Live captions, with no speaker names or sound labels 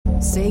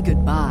Say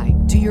goodbye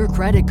to your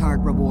credit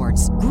card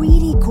rewards.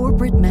 Greedy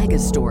corporate mega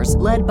stores,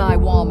 led by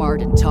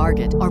Walmart and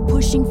Target, are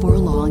pushing for a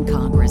law in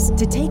Congress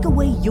to take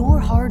away your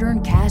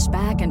hard-earned cash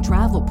back and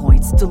travel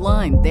points to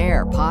line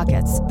their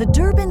pockets. The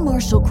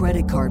Durbin-Marshall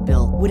credit card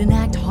bill would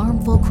enact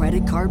harmful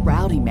credit card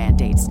routing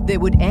mandates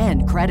that would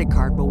end credit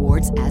card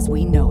rewards as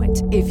we know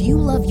it. If you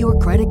love your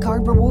credit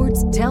card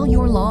rewards, tell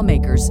your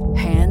lawmakers,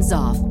 hands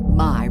off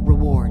my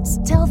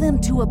rewards. Tell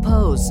them to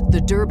oppose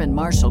the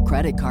Durbin-Marshall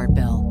credit card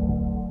bill.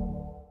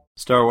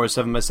 Star Wars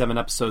 7x7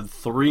 episode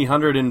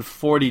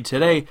 340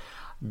 today.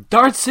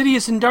 Darth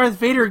Sidious and Darth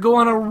Vader go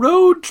on a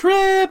road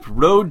trip.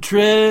 Road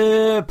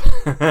trip.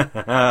 Punch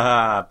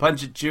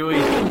it,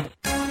 Chewie.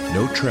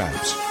 No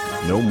traps,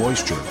 no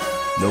moisture,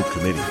 no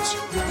committees.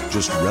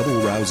 Just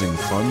rebel-rousing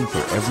fun for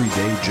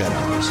everyday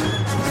Jedis.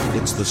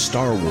 It's the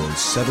Star Wars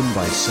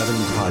 7x7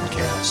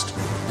 podcast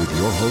with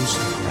your host,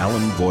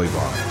 Alan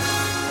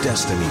Voivod.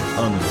 Destiny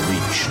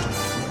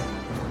Unleashed.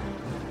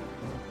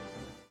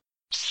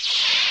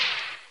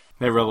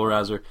 Hey, Rebel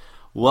Rouser.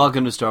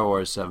 Welcome to Star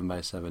Wars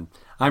 7x7.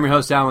 I'm your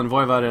host, Alan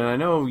Voivod, and I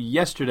know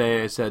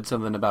yesterday I said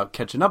something about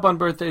catching up on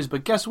birthdays,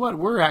 but guess what?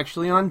 We're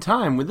actually on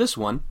time with this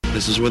one.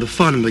 This is where the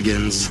fun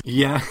begins.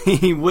 Yeah,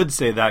 he would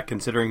say that,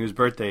 considering whose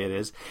birthday it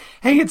is.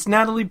 Hey, it's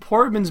Natalie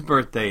Portman's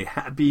birthday.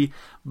 Happy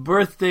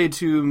birthday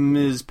to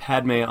Ms.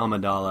 Padme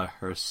Amidala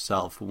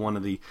herself, one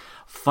of the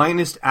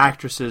finest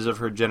actresses of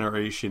her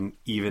generation,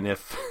 even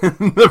if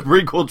the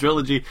prequel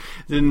trilogy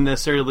didn't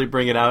necessarily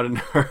bring it out in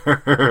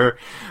her.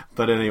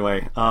 But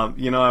anyway,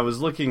 I was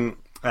looking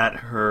at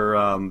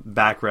her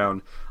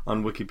background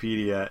on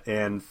Wikipedia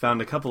and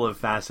found a couple of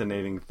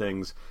fascinating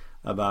things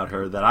about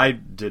her that I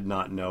did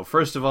not know.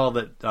 First of all,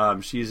 that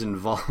she's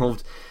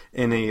involved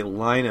in a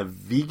line of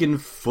vegan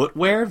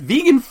footwear.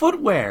 Vegan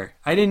footwear!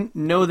 I didn't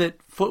know that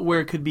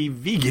footwear could be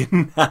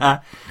vegan,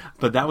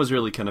 but that was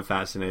really kind of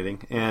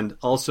fascinating. And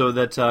also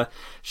that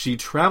she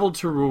traveled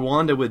to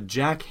Rwanda with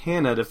Jack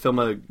Hanna to film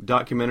a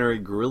documentary,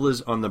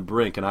 Gorillas on the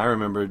Brink. And I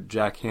remember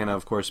Jack Hanna,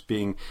 of course,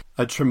 being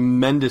a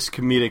tremendous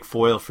comedic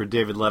foil for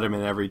David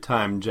Letterman every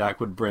time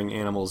Jack would bring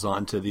animals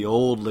on to the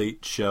old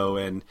Late Show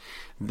and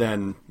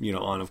then,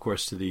 on, of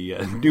course, to the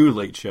new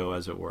Late Show,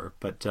 as it were.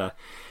 But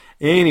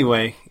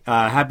anyway,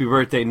 happy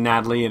birthday,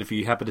 Natalie, and if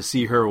you happen to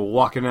see her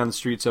walking down the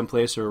street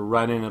someplace or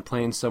riding a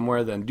plane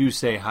somewhere, then do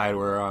say hi to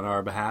her on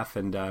our behalf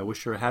and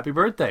wish her a happy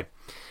birthday.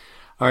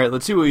 All right,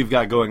 let's see what we've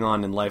got going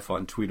on in life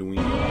on Tweetaween.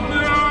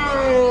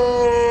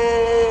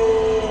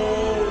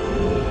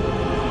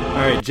 All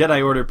right,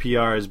 Jedi Order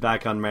PR is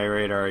back on my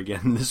radar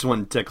again. This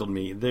one tickled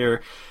me.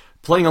 They're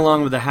playing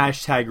along with the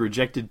hashtag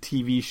rejected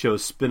TV show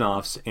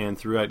spin-offs and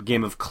throughout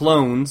Game of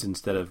Clones,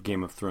 instead of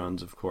Game of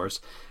Thrones, of course,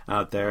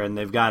 out there. And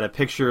they've got a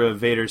picture of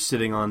Vader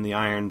sitting on the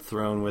Iron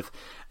Throne with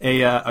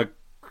a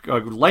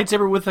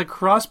lightsaber with a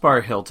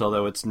crossbar hilt,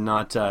 although it's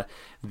not the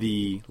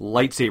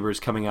lightsabers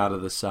coming out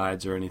of the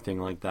sides or anything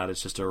like that.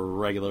 It's just a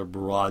regular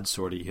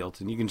broadswordy hilt.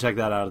 And you can check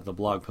that out at the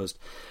blog post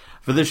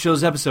for this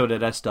show's episode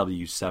at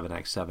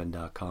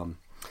sw7x7.com.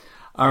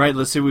 All right,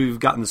 let's see what we've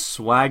got in the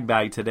swag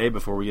bag today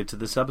before we get to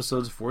this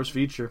episode's Force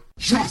feature.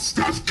 Just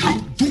as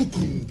Count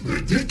Dooku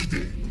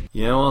predicted.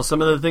 Yeah, well,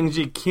 some of the things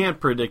you can't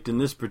predict in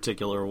this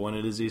particular one.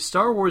 It is a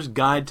Star Wars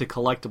Guide to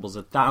Collectibles,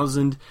 a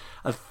thousand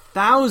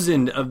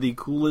of the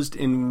coolest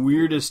and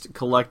weirdest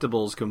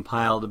collectibles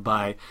compiled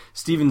by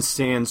Steven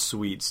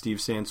Sansweet. Steve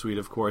Sansweet,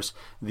 of course,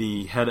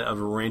 the head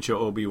of Rancho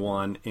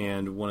Obi-Wan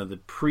and one of the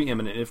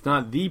preeminent, if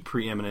not the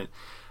preeminent,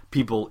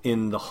 people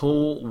in the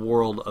whole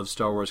world of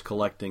Star Wars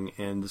collecting,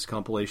 and this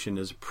compilation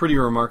is pretty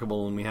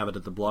remarkable, and we have it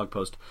at the blog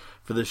post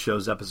for this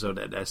show's episode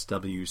at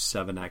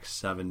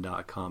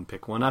sw7x7.com.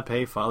 Pick one up.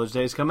 Hey, Father's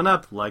Day is coming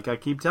up, like I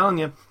keep telling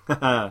you.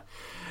 All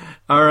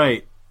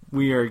right,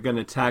 we are going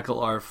to tackle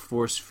our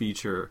Force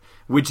feature,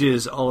 which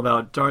is all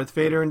about Darth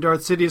Vader and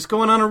Darth Sidious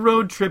going on a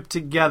road trip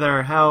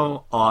together.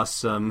 How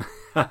awesome.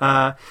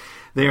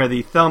 They are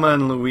the Thelma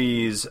and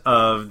Louise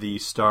of the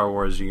Star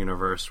Wars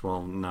universe.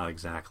 Well, not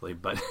exactly,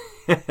 but...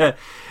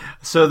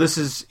 So this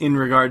is in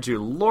regard to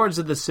Lords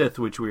of the Sith,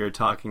 which we are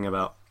talking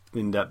about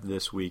in depth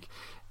this week.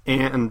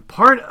 And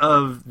part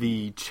of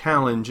the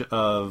challenge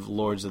of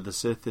Lords of the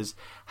Sith is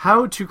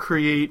how to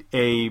create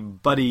a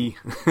buddy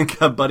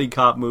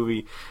cop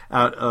movie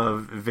out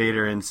of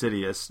Vader and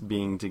Sidious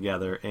being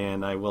together.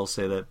 And I will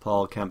say that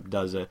Paul Kemp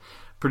does a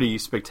pretty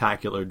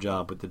spectacular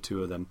job with the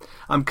two of them.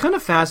 I'm kind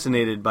of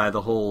fascinated by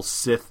the whole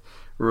Sith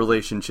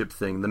relationship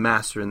thing, the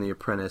master and the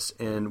apprentice,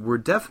 and we're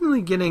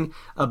definitely getting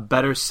a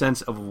better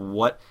sense of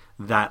what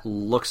that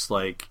looks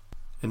like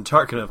in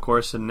Tarkin, of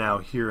course, and now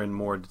here in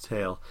more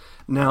detail.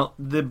 Now,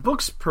 the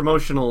book's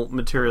promotional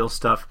material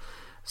stuff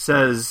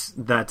says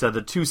that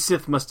the two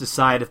Sith must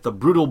decide if the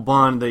brutal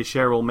bond they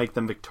share will make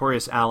them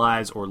victorious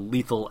allies or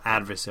lethal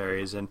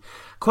adversaries. And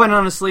quite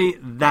honestly,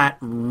 that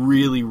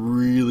really,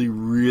 really,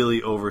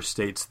 really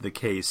overstates the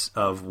case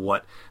of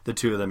what the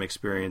two of them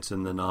experience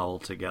in the novel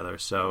together.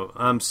 So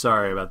I'm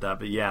sorry about that,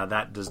 but yeah,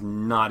 that does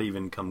not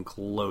even come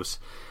close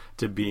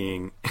to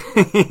being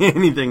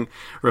anything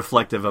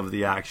reflective of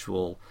the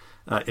actual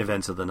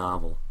events of the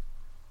novel.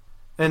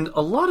 And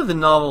a lot of the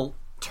novel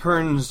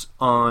turns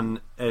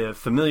on a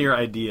familiar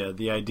idea,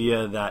 the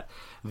idea that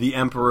the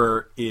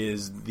Emperor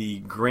is the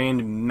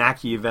grand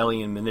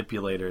Machiavellian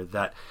manipulator,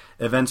 that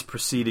events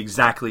proceed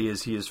exactly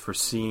as he has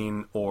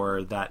foreseen,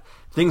 or that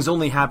things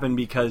only happen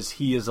because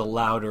he is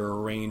allowed or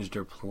arranged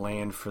or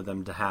planned for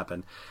them to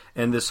happen.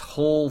 And this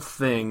whole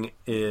thing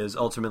is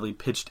ultimately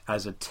pitched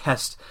as a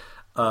test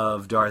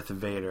of Darth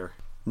Vader,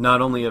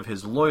 not only of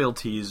his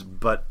loyalties,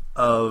 but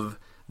of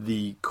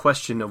the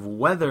question of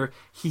whether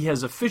he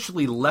has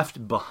officially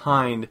left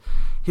behind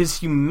his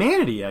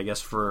humanity, I guess,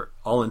 for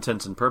all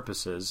intents and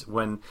purposes.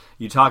 When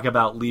you talk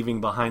about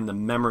leaving behind the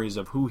memories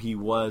of who he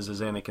was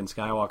as Anakin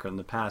Skywalker in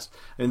the past,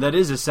 and that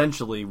is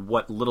essentially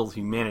what little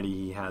humanity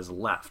he has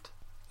left.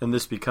 And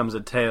this becomes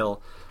a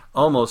tale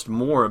almost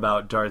more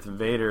about Darth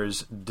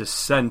Vader's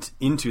descent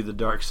into the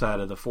dark side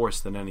of the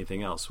Force than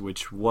anything else,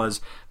 which was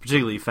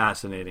particularly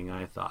fascinating,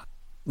 I thought.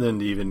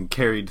 And even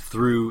carried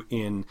through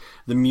in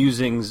the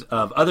musings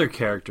of other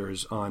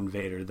characters on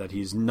Vader, that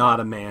he's not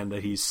a man,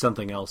 that he's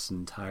something else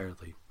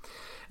entirely.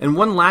 And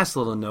one last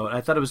little note, I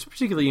thought it was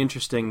particularly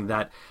interesting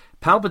that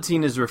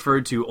Palpatine is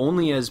referred to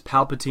only as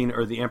Palpatine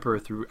or the Emperor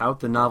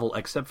throughout the novel,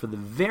 except for the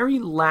very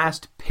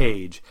last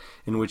page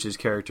in which his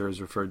character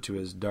is referred to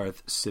as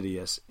Darth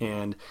Sidious,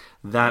 and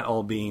that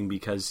all being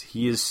because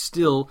he is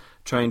still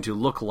trying to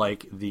look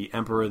like the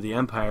Emperor of the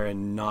Empire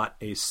and not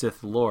a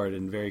Sith Lord,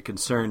 and very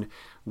concerned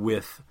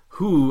with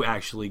who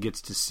actually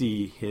gets to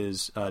see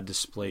his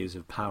displays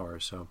of power.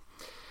 So,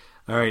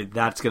 all right,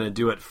 that's going to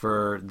do it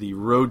for the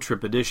road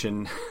trip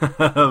edition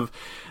of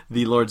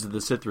the Lords of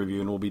the Sith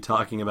review, and we'll be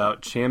talking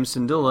about Cham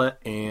Syndulla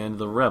and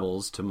the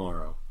Rebels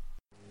tomorrow.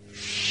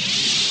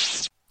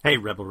 Hey,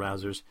 Rebel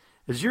Rousers.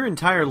 Is your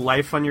entire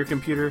life on your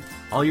computer?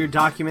 All your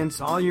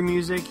documents, all your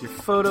music, your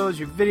photos,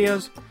 your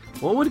videos?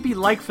 What would it be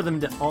like for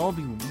them to all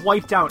be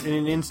wiped out in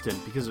an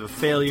instant because of a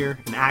failure,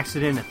 an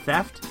accident, a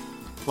theft?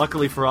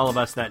 Luckily for all of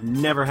us, that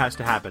never has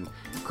to happen.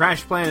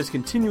 CrashPlan has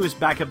continuous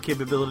backup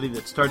capability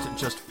that starts at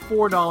just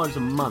 $4 a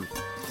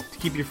month. To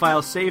keep your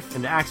files safe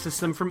and to access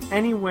them from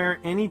anywhere,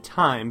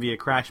 anytime via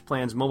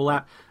CrashPlan's mobile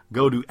app,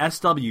 go to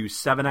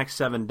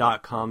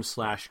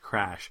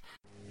sw7x7.com/crash.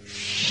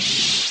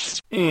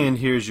 And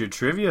here's your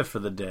trivia for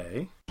the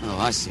day. Oh,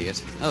 I see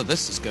it. Oh,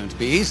 this is going to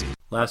be easy.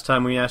 Last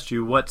time we asked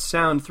you what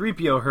sound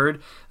 3PO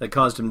heard that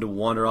caused him to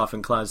wander off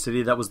in Cloud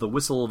City. That was the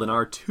whistle of an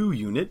R2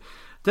 unit.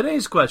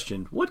 Today's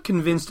question, what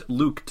convinced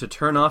Luke to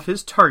turn off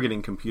his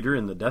targeting computer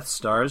in the Death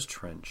Star's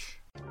trench?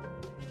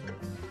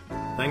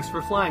 Thanks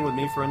for flying with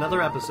me for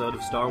another episode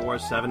of Star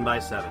Wars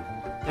 7x7.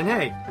 And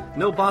hey,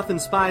 no Bothan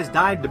spies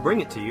died to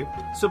bring it to you,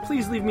 so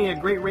please leave me a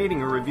great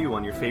rating or review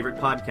on your favorite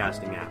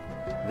podcasting app.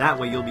 That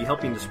way you'll be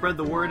helping to spread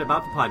the word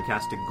about the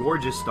podcast to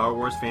gorgeous Star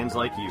Wars fans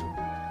like you.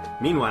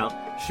 Meanwhile,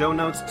 show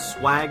notes,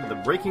 swag, the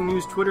breaking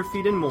news Twitter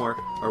feed, and more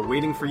are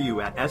waiting for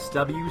you at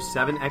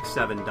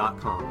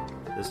sw7x7.com.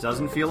 This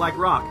doesn't feel like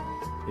rock.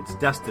 It's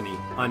Destiny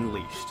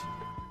Unleashed.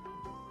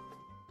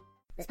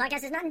 This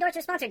podcast is not endorsed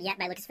or sponsored yet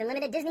by Lucasfilm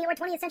Limited, Disney, or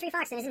 20th Century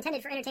Fox and is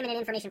intended for entertainment and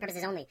information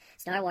purposes only.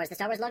 Star Wars, the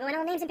Star Wars logo, and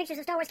all names and pictures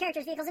of Star Wars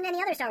characters, vehicles, and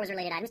any other Star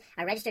Wars-related items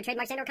are registered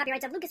trademarks and/or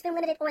copyrights of Lucasfilm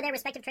Limited or their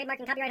respective trademark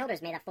and copyright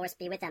holders. May the Force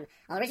be with them.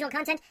 All original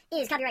content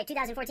is copyright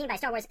 2014 by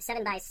Star Wars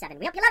 7x7.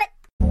 We hope you love it!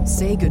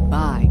 Say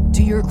goodbye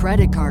to your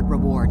credit card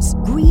rewards.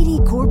 Greedy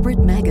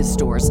corporate mega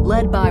stores,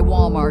 led by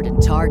Walmart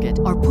and Target,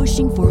 are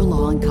pushing for a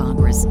law in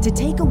Congress to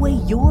take away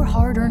your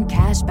hard-earned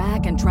cash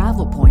back and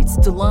travel points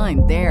to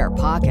line their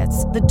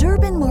pockets. The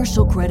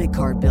Durbin-Marshall credit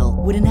card bill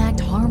would enact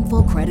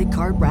harmful credit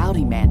card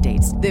routing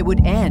mandates that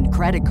would end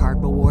credit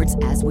card rewards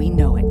as we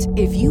know it.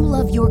 If you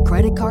love your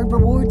credit card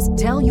rewards,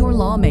 tell your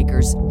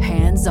lawmakers,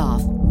 hands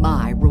off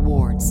my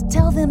rewards.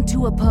 Tell them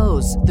to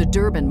oppose the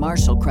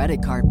Durbin-Marshall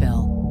credit card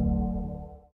bill.